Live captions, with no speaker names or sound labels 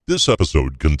This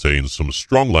episode contains some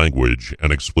strong language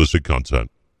and explicit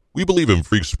content. We believe in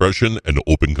free expression and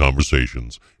open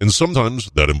conversations, and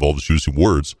sometimes that involves using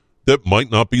words that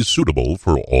might not be suitable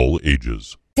for all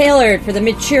ages. Tailored for the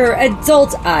mature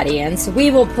adult audience, we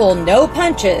will pull no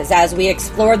punches as we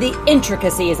explore the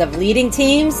intricacies of leading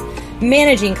teams,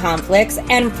 managing conflicts,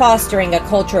 and fostering a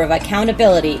culture of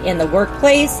accountability in the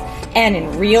workplace and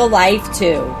in real life,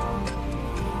 too.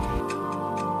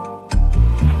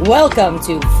 Welcome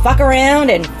to Fuck Around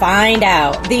and Find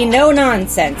Out, the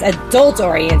no-nonsense,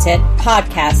 adult-oriented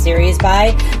podcast series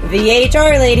by the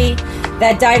HR Lady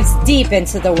that dives deep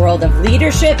into the world of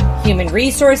leadership, human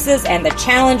resources, and the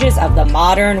challenges of the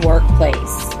modern workplace.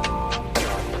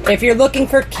 If you're looking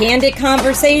for candid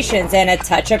conversations and a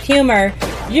touch of humor,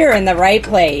 you're in the right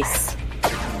place.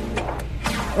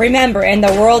 Remember, in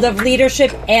the world of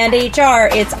leadership and HR,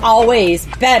 it's always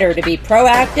better to be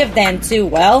proactive than to,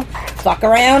 well, fuck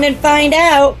around and find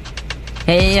out.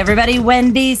 Hey, everybody.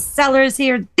 Wendy Sellers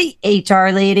here, the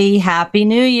HR Lady. Happy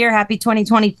New Year. Happy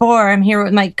 2024. I'm here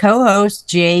with my co-host,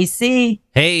 JC.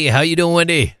 Hey, how you doing,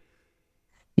 Wendy?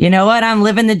 You know what? I'm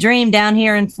living the dream down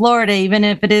here in Florida. Even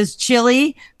if it is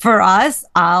chilly for us,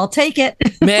 I'll take it.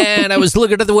 Man, I was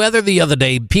looking at the weather the other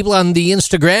day. People on the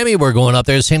Instagrammy were going up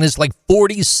there saying it's like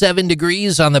 47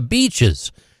 degrees on the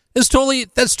beaches. That's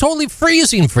totally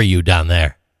freezing for you down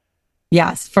there.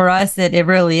 Yes, for us, it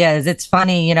really is. It's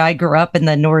funny, you know, I grew up in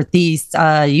the Northeast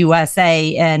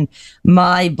USA and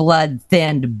my blood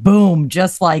thinned, boom,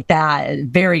 just like that,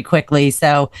 very quickly.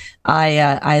 So I'm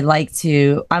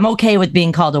okay with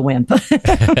being called a wimp.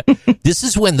 This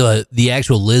is when the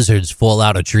actual lizards fall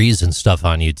out of trees and stuff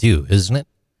on you too, isn't it?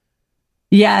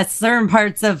 Yeah, certain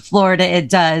parts of Florida, it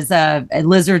does.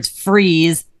 Lizards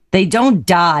freeze. They don't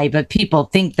die, but people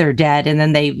think they're dead, and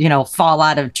then they, fall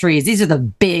out of trees. These are the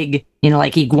big,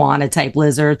 like iguana type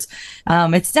lizards.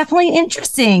 It's definitely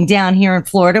interesting down here in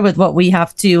Florida with what we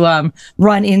have to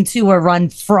run into or run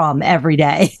from every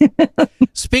day.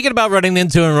 Speaking about running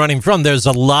into and running from, there's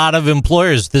a lot of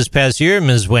employers this past year,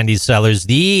 Ms. Wendy Sellers,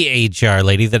 the HR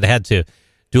lady, that had to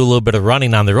do a little bit of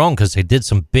running on their own because they did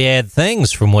some bad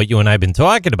things from what you and I have been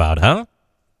talking about, huh?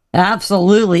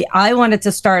 Absolutely. I wanted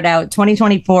to start out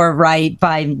 2024 right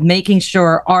by making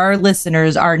sure our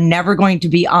listeners are never going to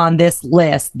be on this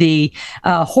list, the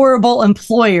horrible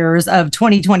employers of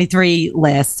 2023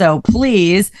 list. So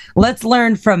please, let's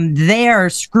learn from their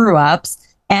screw ups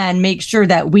and make sure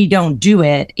that we don't do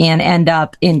it and end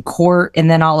up in court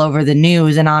and then all over the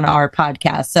news and on our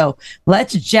podcast. So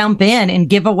let's jump in and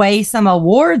give away some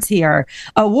awards here.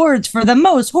 Awards for the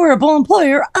most horrible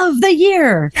employer of the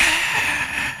year.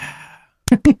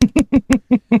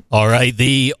 All right.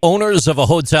 The owners of a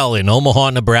hotel in Omaha,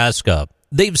 Nebraska,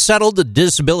 they've settled a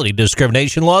disability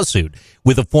discrimination lawsuit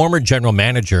with a former general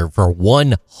manager for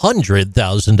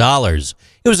 $100,000.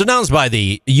 It was announced by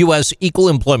the U.S. Equal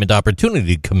Employment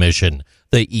Opportunity Commission,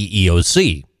 the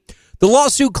EEOC. The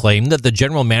lawsuit claimed that the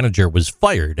general manager was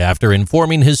fired after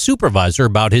informing his supervisor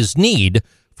about his need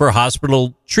for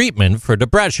hospital treatment for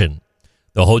depression.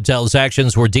 The hotel's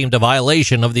actions were deemed a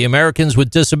violation of the Americans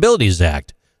with Disabilities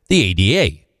Act, the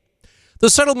ADA. The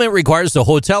settlement requires the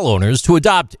hotel owners to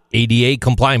adopt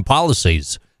ADA-compliant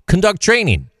policies, conduct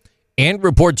training, and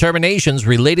report terminations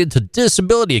related to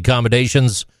disability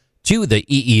accommodations to the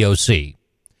EEOC.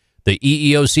 The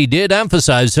EEOC did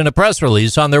emphasize in a press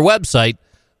release on their website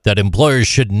that employers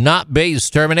should not base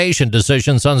termination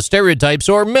decisions on stereotypes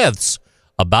or myths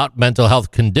about mental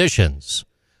health conditions.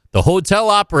 The hotel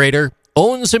operator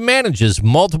owns and manages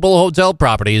multiple hotel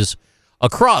properties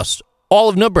across all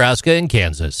of Nebraska and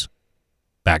Kansas.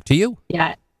 Back to you.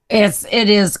 Yeah, it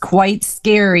is quite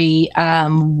scary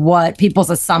what people's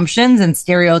assumptions and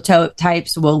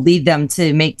stereotypes will lead them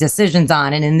to make decisions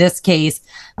on. And in this case,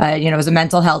 it was a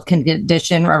mental health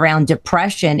condition around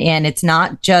depression. And it's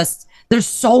not just, there's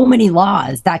so many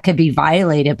laws that could be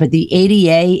violated, but the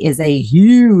ADA is a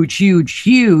huge, huge,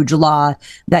 huge law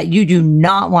that you do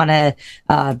not want to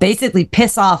basically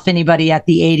piss off anybody at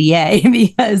the ADA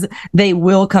because they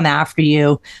will come after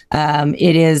you.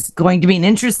 It is going to be an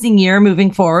interesting year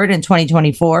moving forward in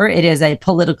 2024. It is a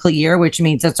political year, which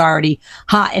means it's already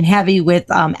hot and heavy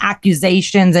with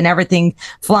accusations and everything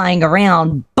flying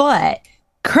around. But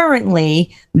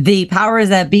currently, the powers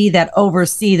that be that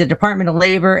oversee the Department of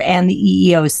Labor and the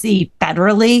EEOC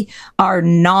federally are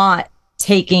not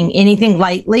taking anything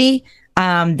lightly.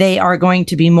 They are going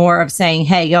to be more of saying,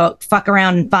 hey, go fuck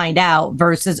around and find out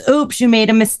versus, oops, you made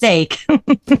a mistake.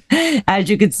 As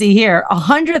you can see here,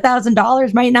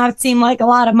 $100,000 might not seem like a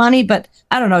lot of money, but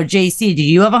I don't know, JC, do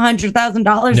you have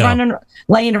 $100,000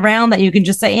 laying around that you can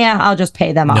just say, yeah, I'll just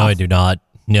pay them off? No, I do not.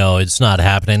 No, it's not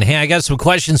happening. Hey, I got some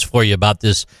questions for you about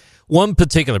this one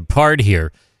particular part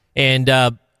here. And,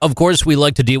 of course, we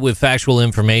like to deal with factual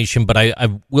information, but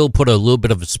I will put a little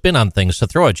bit of a spin on things to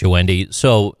throw at you, Wendy.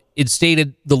 So it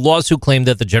stated the lawsuit claimed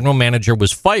that the general manager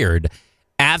was fired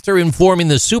after informing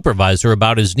the supervisor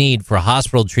about his need for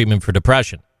hospital treatment for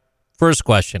depression. First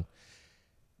question,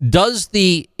 does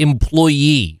the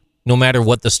employee, no matter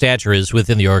what the stature is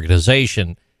within the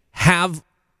organization, have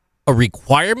a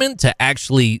requirement to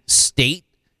actually state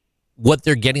what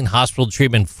they're getting hospital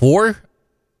treatment for?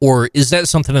 Or is that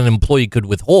something an employee could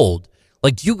withhold?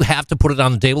 Like, do you have to put it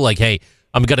on the table like, hey,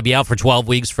 I'm going to be out for 12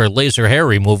 weeks for laser hair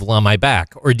removal on my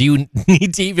back? Or do you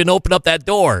need to even open up that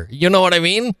door? You know what I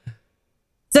mean?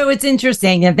 So it's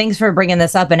interesting, and thanks for bringing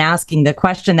this up and asking the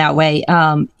question that way.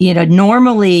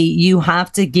 Normally you have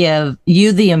to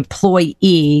the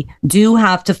employee do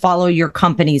have to follow your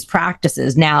company's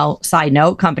practices. Now, side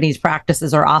note, companies'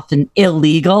 practices are often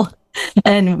illegal.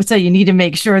 And so you need to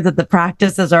make sure that the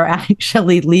practices are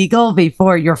actually legal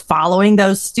before you're following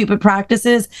those stupid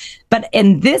practices. But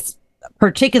in this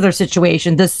particular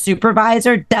situation, the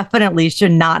supervisor definitely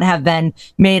should not have been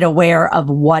made aware of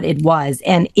what it was.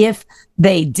 And if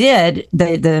they did,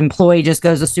 the employee just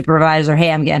goes to supervisor,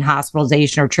 hey, I'm getting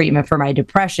hospitalization or treatment for my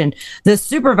depression. The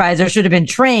supervisor should have been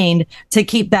trained to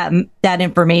keep that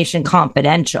information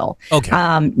confidential.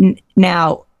 Okay.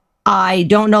 Now, I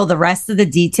don't know the rest of the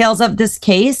details of this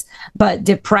case, but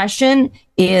depression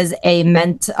is a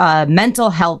mental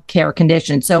health care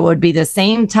condition. So it would be the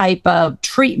same type of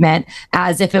treatment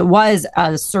as if it was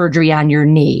a surgery on your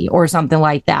knee or something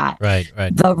like that. Right.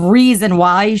 The reason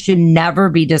why should never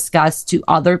be discussed to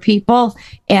other people.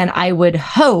 And I would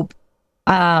hope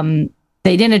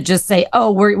they didn't just say,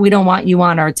 oh, we don't want you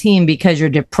on our team because you're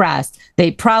depressed. They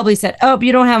probably said, oh,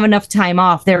 you don't have enough time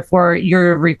off. Therefore,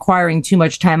 you're requiring too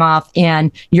much time off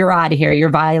and you're out of here. You're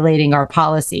violating our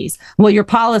policies. Well, your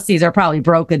policies are probably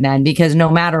broken then, because no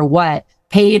matter what,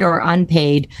 paid or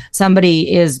unpaid,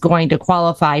 somebody is going to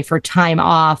qualify for time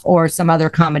off or some other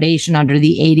accommodation under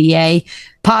the ADA,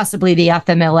 possibly the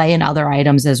FMLA and other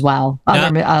items as well,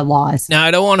 other laws. Now, I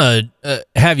don't want to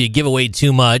have you give away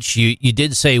too much. You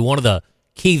did say one of the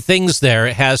key things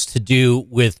there has to do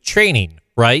with training,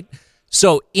 right?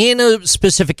 So in a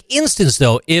specific instance,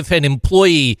 though, if an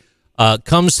employee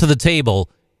comes to the table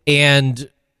and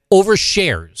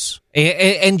overshares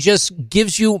and just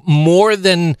gives you more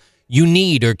than you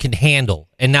need or can handle,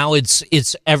 and now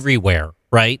it's everywhere,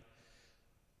 right?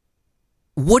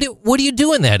 What do you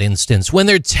do in that instance when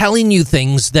they're telling you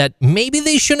things that maybe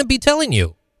they shouldn't be telling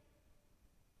you?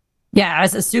 Yeah,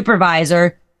 as a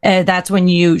supervisor, that's when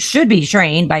you should be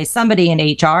trained by somebody in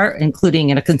HR,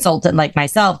 including a consultant like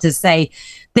myself, to say,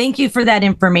 thank you for that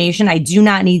information. I do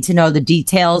not need to know the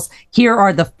details. Here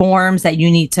are the forms that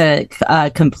you need to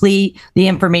complete. The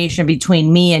information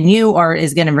between me and you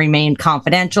is going to remain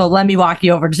confidential. Let me walk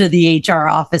you over to the HR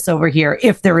office over here,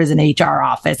 if there is an HR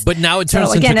office. But now it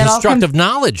turns into constructive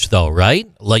knowledge, though, right?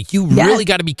 Like, you really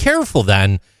got to be careful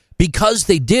then, because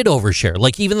they did overshare.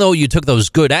 Like, even though you took those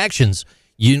good actions,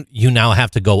 you now have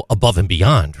to go above and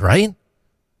beyond, right?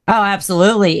 Oh,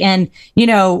 absolutely. And, in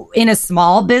a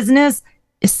small business,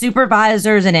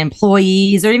 supervisors and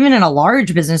employees, or even in a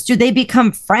large business too, they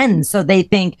become friends. So they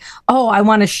think, oh, I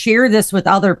want to share this with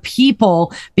other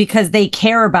people because they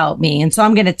care about me. And so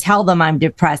I'm going to tell them I'm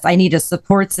depressed. I need a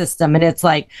support system. And it's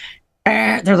like,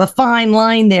 there's a fine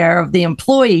line there of the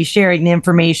employee sharing the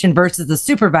information versus the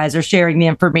supervisor sharing the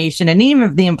information. And even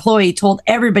if the employee told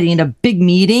everybody in a big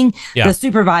meeting, the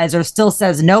supervisor still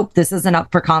says, nope, this isn't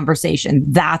up for conversation.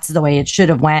 That's the way it should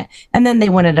have went. And then they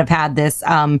wouldn't have had this,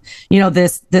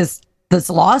 this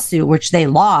lawsuit, which they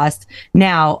lost.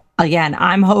 Now, again,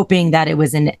 I'm hoping that it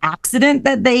was an accident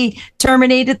that they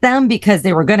terminated them, because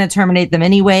they were going to terminate them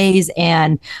anyways.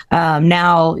 And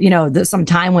now, some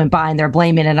time went by and they're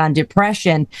blaming it on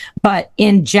depression. But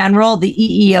in general, the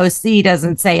EEOC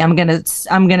doesn't say, I'm going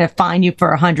to fine you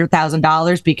for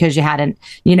 $100,000 because you had a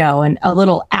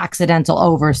little accidental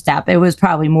overstep. It was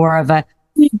probably more of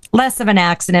less of an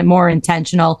accident, more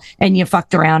intentional, and you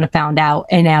fucked around and found out,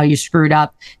 and now you screwed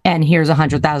up, and here's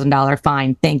 $100,000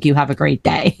 fine. Thank you. Have a great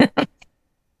day.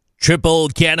 Triple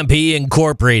Canopy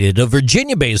Incorporated, a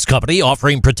Virginia-based company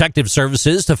offering protective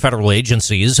services to federal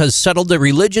agencies, has settled a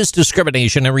religious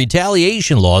discrimination and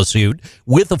retaliation lawsuit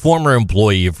with a former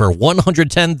employee for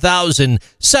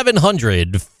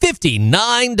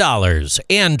 $110,759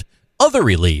 and other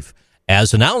relief,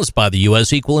 as announced by the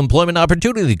U.S. Equal Employment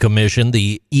Opportunity Commission,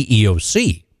 the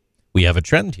EEOC. We have a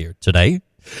trend here today.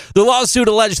 The lawsuit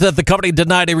alleged that the company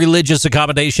denied a religious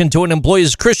accommodation to an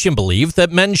employee's Christian belief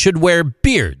that men should wear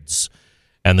beards.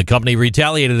 and the company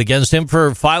retaliated against him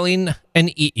for filing an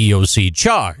EEOC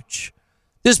charge.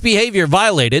 This behavior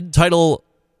violated Title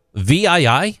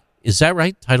VII. Is that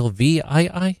right? Title VII?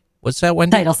 What's that,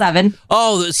 Wendy? Title 7.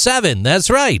 Oh, 7. That's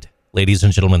right. Ladies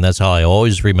and gentlemen, that's how I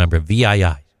always remember VII.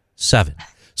 7.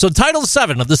 So Title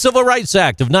 7 of the Civil Rights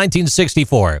Act of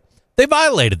 1964, they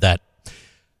violated that,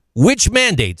 which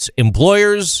mandates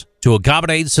employers to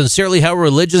accommodate sincerely held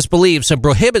religious beliefs and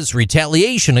prohibits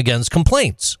retaliation against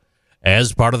complaints.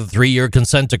 As part of the 3-year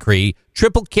consent decree,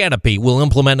 Triple Canopy will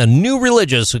implement a new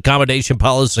religious accommodation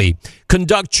policy,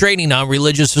 conduct training on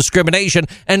religious discrimination,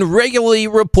 and regularly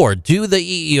report to the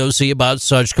EEOC about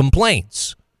such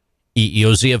complaints.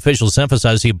 EEOC officials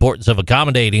emphasize the importance of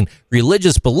accommodating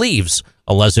religious beliefs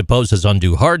unless it poses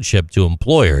undue hardship to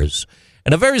employers.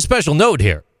 And a very special note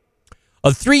here,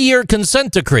 a 3-year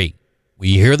consent decree. We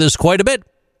hear this quite a bit.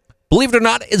 Believe it or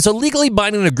not, it's a legally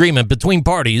binding agreement between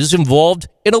parties involved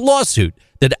in a lawsuit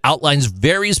that outlines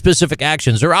very specific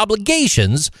actions or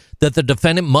obligations that the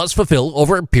defendant must fulfill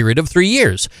over a period of 3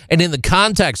 years. And in the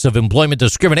context of employment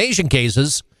discrimination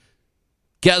cases,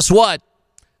 guess what?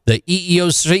 The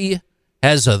EEOC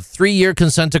has a 3-year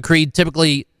consent decree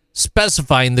typically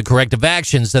specifying the corrective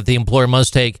actions that the employer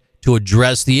must take to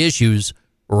address the issues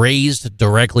raised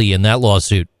directly in that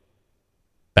lawsuit.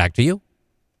 Back to you.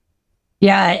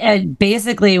 Yeah, and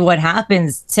basically what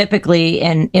happens typically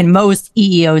in most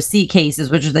EEOC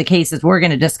cases, which are the cases we're going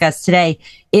to discuss today,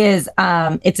 is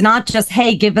it's not just,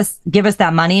 hey, give us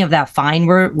that money of that fine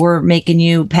we're making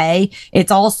you pay.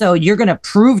 It's also, you're going to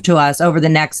prove to us over the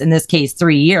next, in this case,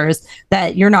 3 years,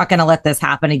 that you're not going to let this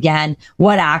happen again.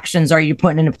 What actions are you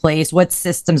putting into place? What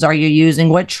systems are you using?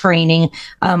 What training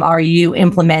are you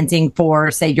implementing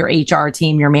for, say, your HR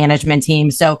team, your management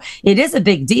team? So it is a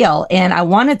big deal. And I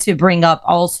wanted to bring up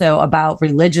also about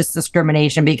religious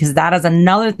discrimination, because that is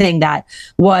another thing that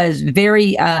was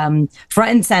very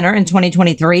front and center in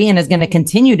 2023 and is going to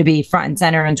continue to be front and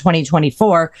center in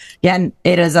 2024. Again,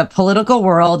 it is a political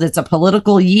world. It's a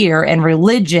political year, and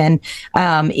religion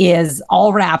is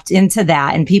all wrapped into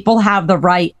that. And people have the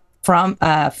right from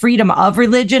freedom of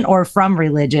religion or from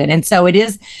religion. And so it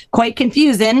is quite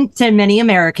confusing to many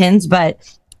Americans,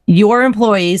 but your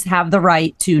employees have the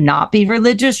right to not be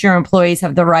religious. Your employees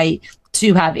have the right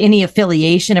to have any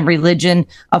affiliation of religion,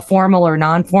 a formal or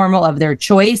non-formal, of their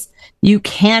choice. You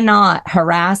cannot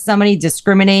harass somebody,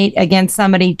 discriminate against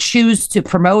somebody, choose to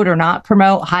promote or not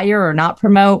promote, hire or not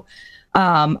promote,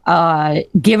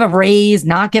 give a raise,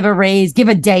 not give a raise, give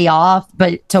a day off,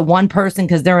 but to one person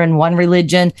because they're in one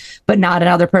religion, but not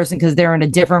another person because they're in a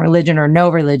different religion or no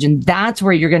religion. That's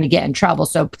where you're going to get in trouble.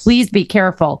 So please be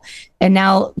careful. And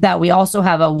now that we also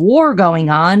have a war going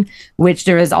on, which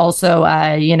there is also,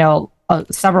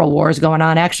 several wars going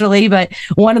on, actually, but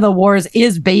one of the wars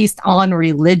is based on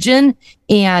religion.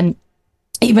 And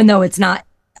even though it's not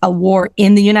a war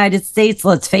in the United States,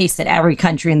 let's face it, every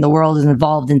country in the world is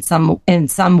involved in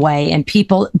some way, and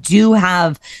people do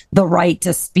have the right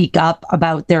to speak up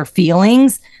about their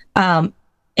feelings. And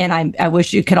I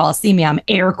wish you could all see me. I'm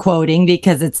air quoting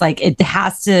because it's like it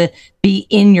has to be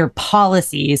in your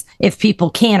policies if people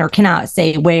can or cannot,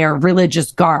 say, wear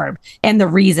religious garb and the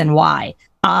reason why.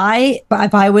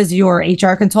 If I was your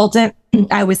HR consultant,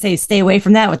 I would say stay away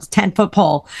from that with a 10-foot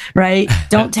pole, right?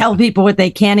 Don't tell people what they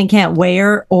can and can't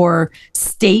wear or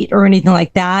state or anything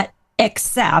like that,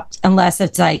 except unless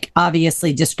it's like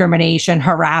obviously discrimination,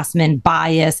 harassment,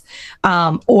 bias,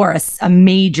 or a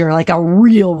major, like a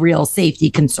real safety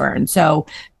concern. So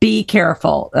be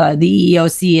careful. The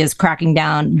EEOC is cracking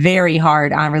down very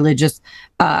hard on religious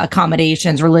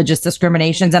accommodations, religious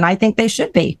discriminations, and I think they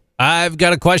should be. I've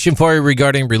got a question for you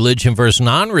regarding religion versus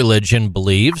non-religion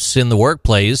beliefs in the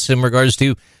workplace in regards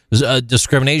to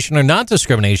discrimination or not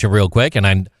discrimination real quick.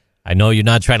 And I know you're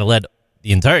not trying to let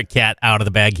the entire cat out of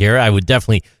the bag here. I would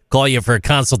definitely call you for a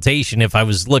consultation if I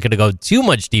was looking to go too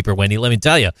much deeper, Wendy, let me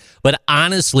tell you. But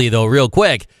honestly, though, real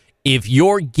quick, if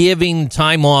you're giving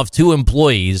time off to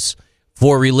employees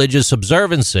for religious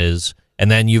observances, and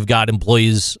then you've got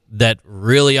employees that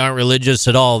really aren't religious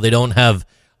at all, they don't have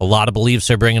a lot of beliefs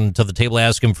they're bringing to the table,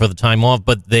 asking for the time off,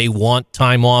 but they want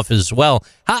time off as well.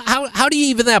 How do you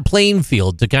even that playing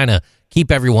field to kind of keep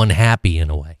everyone happy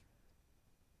in a way?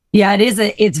 Yeah,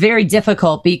 it's very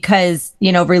difficult because,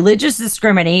 religious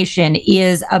discrimination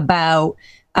is about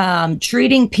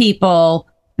treating people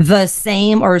the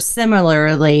same or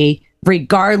similarly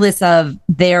regardless of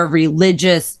their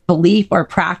religious belief or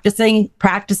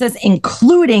practices,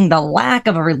 including the lack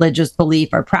of a religious belief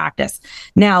or practice.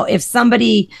 Now, if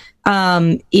somebody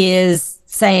is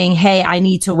saying, hey, I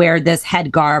need to wear this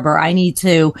head garb, or I need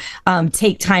to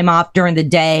take time off during the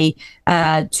day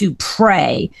to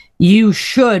pray, you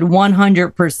should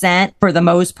 100%, for the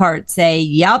most part, say,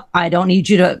 yep, I don't need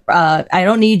you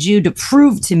to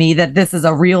prove to me that this is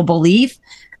a real belief.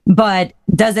 But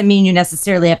doesn't mean you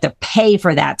necessarily have to pay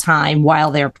for that time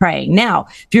while they're praying. Now,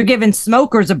 if you're giving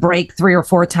smokers a break 3 or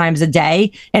 4 times a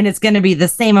day, and it's going to be the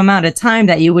same amount of time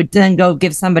that you would then go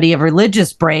give somebody a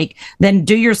religious break, then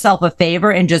do yourself a favor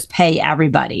and just pay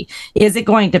everybody. Is it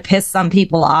going to piss some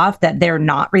people off that they're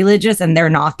not religious and they're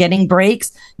not getting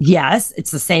breaks? Yes,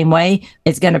 it's the same way.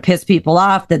 It's going to piss people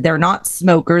off that they're not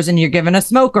smokers and you're giving a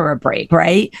smoker a break,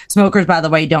 right? Smokers, by the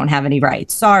way, don't have any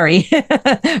rights. Sorry,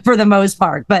 for the most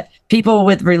part. But people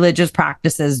with religious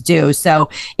practices do. So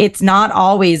it's not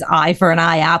always eye for an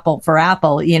eye, apple for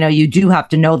apple. You do have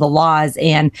to know the laws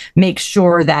and make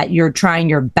sure that you're trying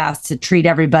your best to treat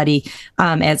everybody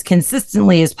as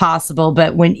consistently as possible.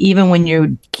 But even when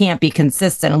you can't be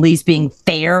consistent, at least being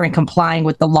fair and complying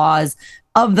with the laws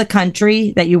of the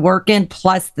country that you work in,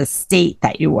 plus the state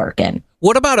that you work in.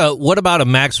 What about a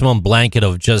maximum blanket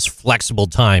of just flexible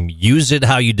time? Use it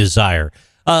how you desire.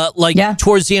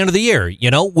 Towards the end of the year,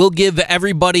 we'll give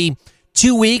everybody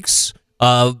 2 weeks,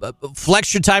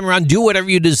 flex your time around, do whatever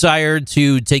you desire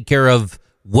to take care of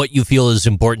what you feel is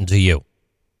important to you.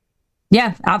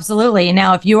 Yeah, absolutely.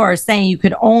 Now, if you are saying you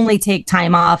could only take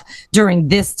time off during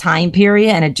this time period,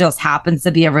 and it just happens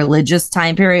to be a religious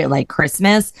time period like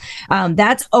Christmas,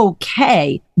 that's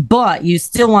okay. But you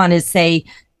still want to say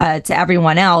to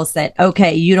everyone else that,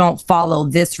 okay, you don't follow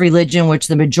this religion, which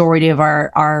the majority of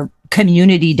our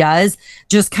community does.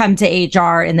 Just come to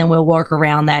HR and then we'll work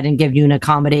around that and give you an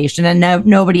accommodation. And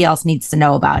nobody else needs to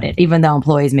know about it, even though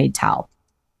employees may tell.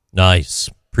 Nice.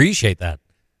 Appreciate that.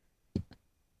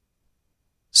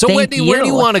 So, Thank Wendy, you. where do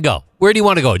you want to go? Where do you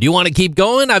want to go? Do you want to keep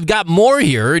going? I've got more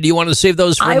here. Or do you want to save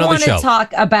those for another show?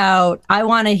 I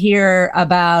want to hear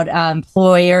about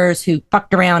employers who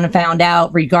fucked around and found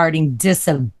out regarding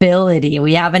disability.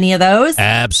 We have any of those?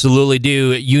 Absolutely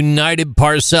do. United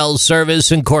Parcel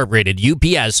Service Incorporated,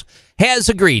 UPS, has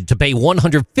agreed to pay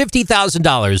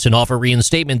 $150,000 and offer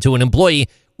reinstatement to an employee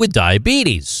with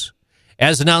diabetes.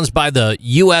 As announced by the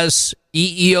U.S.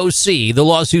 EEOC, the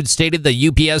lawsuit stated that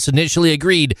UPS initially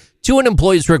agreed to an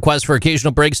employee's request for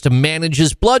occasional breaks to manage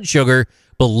his blood sugar,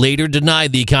 but later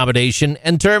denied the accommodation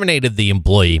and terminated the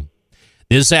employee.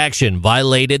 This action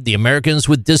violated the Americans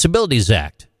with Disabilities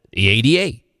Act, the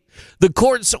ADA. The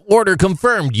court's order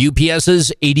confirmed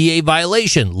UPS's ADA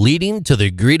violation, leading to the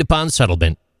agreed-upon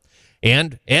settlement.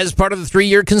 And as part of the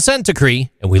 3-year consent decree,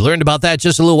 and we learned about that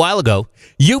just a little while ago,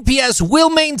 UPS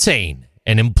will maintain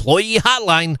an employee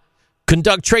hotline,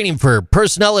 conduct training for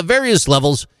personnel at various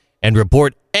levels, and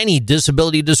report any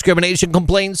disability discrimination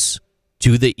complaints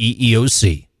to the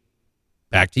EEOC.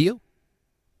 Back to you.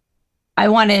 I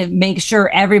want to make sure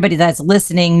everybody that's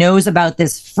listening knows about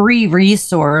this free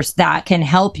resource that can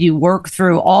help you work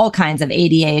through all kinds of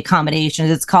ADA accommodations.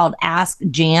 It's called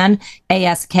AskJan,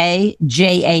 AskJan.org.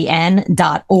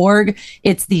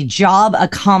 It's the Job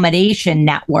Accommodation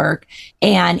Network.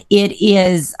 And it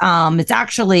is,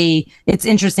 it's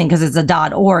interesting because it's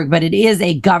a .org, but it is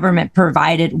a government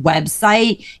provided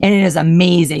website, and it is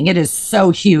amazing. It is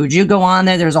so huge. You go on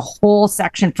there, there's a whole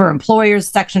section for employers,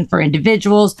 section for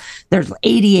individuals. There's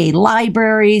ADA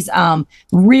libraries,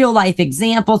 real life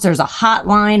examples. There's a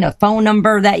hotline, a phone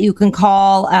number that you can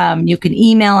call. You can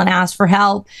email and ask for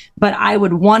help. But I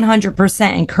would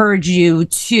 100% encourage you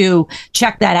to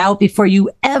check that out before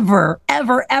you ever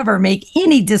make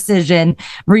any decision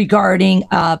regarding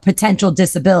potential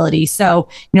disability. So,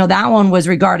 that one was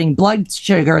regarding blood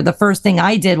sugar. The first thing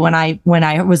I did when I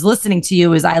was listening to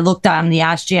you is I looked on the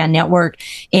AskJan network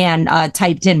and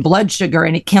typed in blood sugar,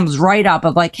 and it comes right up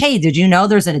of like, hey, did you know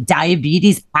there's a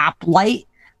diabetes app light?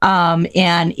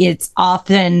 And it's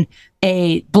often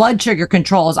blood sugar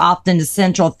control is often the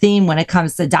central theme when it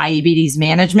comes to diabetes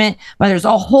management. But there's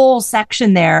a whole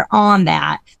section there on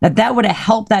that would have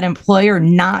helped that employer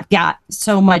not get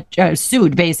so much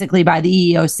sued basically by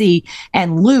the EEOC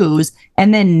and lose.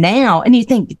 And then now, and you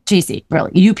think, JC,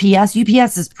 really,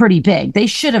 UPS is pretty big. They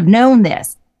should have known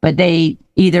this, but they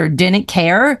either didn't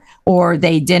care or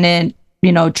they didn't,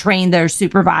 train their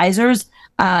supervisors.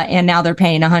 And now they're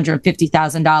paying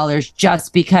 $150,000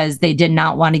 just because they did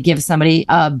not want to give somebody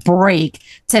a break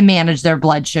to manage their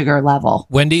blood sugar level.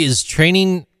 Wendy, is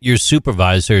training your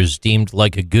supervisors deemed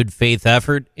like a good faith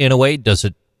effort in a way? Does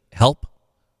it help?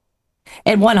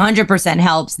 It 100%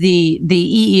 helps. The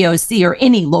EEOC or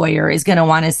any lawyer is going to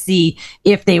want to see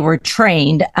if they were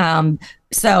trained.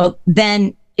 So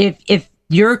then if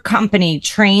your company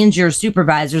trains your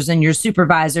supervisors and your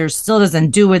supervisor still doesn't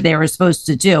do what they were supposed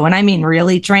to do, and I mean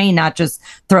really train, not just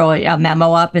throw a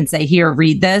memo up and say, here,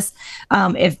 read this.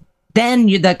 If then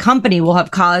the company will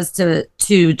have cause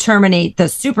to terminate the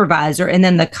supervisor, and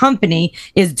then the company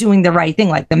is doing the right thing.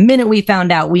 Like the minute we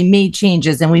found out, we made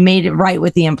changes and we made it right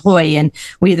with the employee, and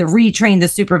we either retrained the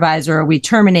supervisor or we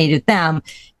terminated them.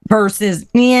 Versus,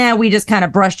 we just kind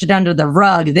of brushed it under the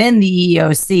rug. Then the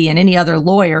EEOC and any other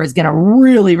lawyer is going to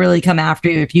really, really come after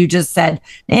you if you just said,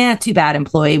 too bad,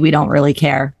 employee, we don't really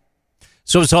care.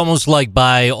 So it's almost like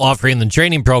by offering the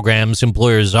training programs,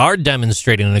 employers are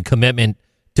demonstrating a commitment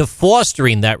to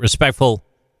fostering that respectful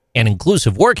and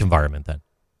inclusive work environment then.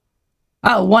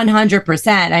 Oh,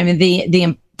 100%. I mean,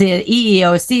 the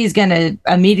EEOC is going to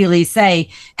immediately say,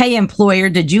 hey, employer,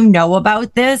 did you know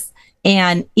about this?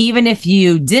 And even if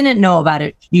you didn't know about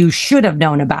it, you should have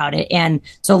known about it. And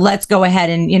so let's go ahead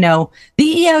and, the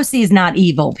EEOC is not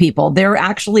evil, people. They're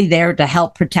actually there to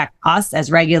help protect us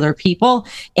as regular people.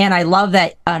 And I love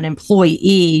that an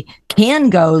employee can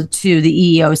go to the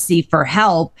EEOC for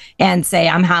help and say,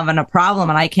 I'm having a problem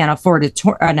and I can't afford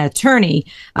an attorney.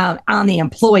 On the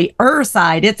employer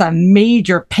side, it's a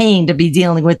major pain to be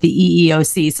dealing with the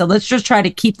EEOC. So let's just try to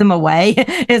keep them away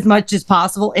as much as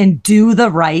possible and do the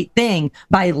right thing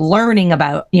by learning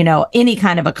about, any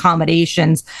kind of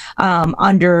accommodations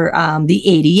under the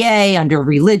ADA, under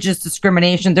religious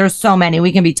discrimination. There's so many.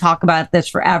 We can be talking about this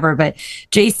forever. But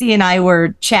JC and I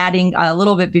were chatting a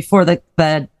little bit before the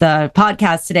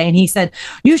podcast today, and he said,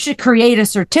 you should create a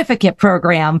certificate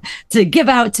program to give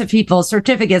out to people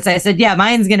certificates. I said, yeah,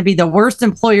 mine's going to be the worst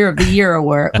employer of the year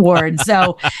award.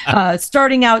 So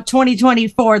starting out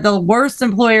 2024, the worst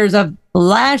employers of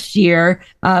last year,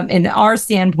 in our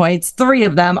standpoints, 3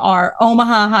 of them are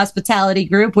Omaha Hospitality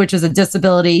Group, which is a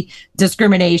disability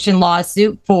discrimination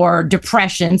lawsuit for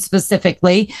depression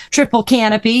specifically, Triple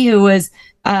Canopy, who was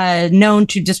known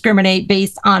to discriminate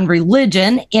based on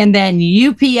religion, and then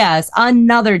UPS,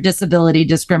 another disability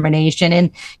discrimination.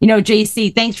 And,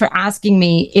 JC, thanks for asking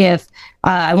me if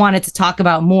I wanted to talk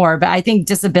about more, but I think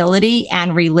disability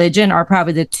and religion are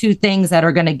probably the 2 things that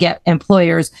are going to get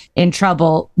employers in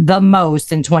trouble the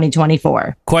most in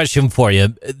 2024. Question for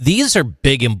you. These are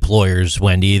big employers,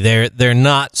 Wendy. They're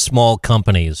not small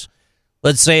companies.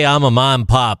 Let's say I'm a mom and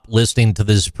pop listening to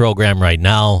this program right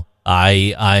now.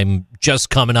 I'm just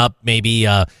coming up maybe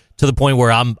to the point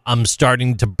where I'm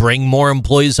starting to bring more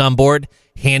employees on board,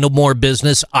 handle more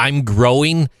business. I'm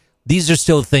growing. These are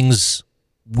still things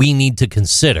we need to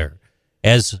consider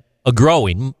as a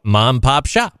growing mom and pop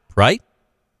shop, right?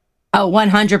 Oh,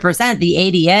 100%. The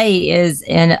ADA is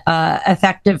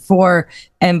effective for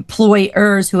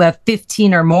employers who have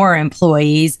 15 or more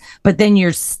employees, but then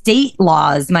your state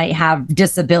laws might have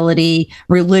disability,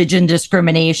 religion,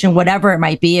 discrimination, whatever it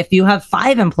might be, if you have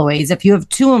 5 employees, if you have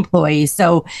 2 employees.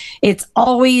 So it's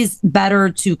always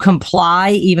better to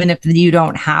comply, even if you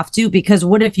don't have to, because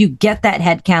what if you get that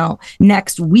head count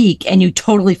next week and you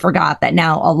totally forgot that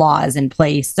now a law is in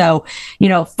place? So,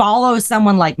 follow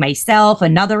someone like myself,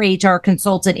 another HR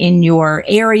consultant in your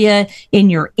area,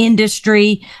 in your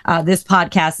industry. This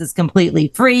podcast is completely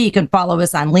free. You can follow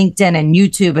us on LinkedIn and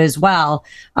YouTube as well.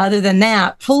 Other than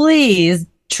that, please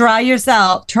try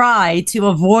to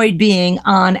avoid being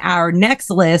on our next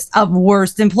list of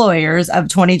worst employers of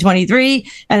 2023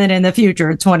 and then in the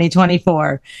future,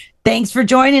 2024. Thanks for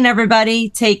joining, everybody.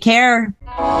 Take care.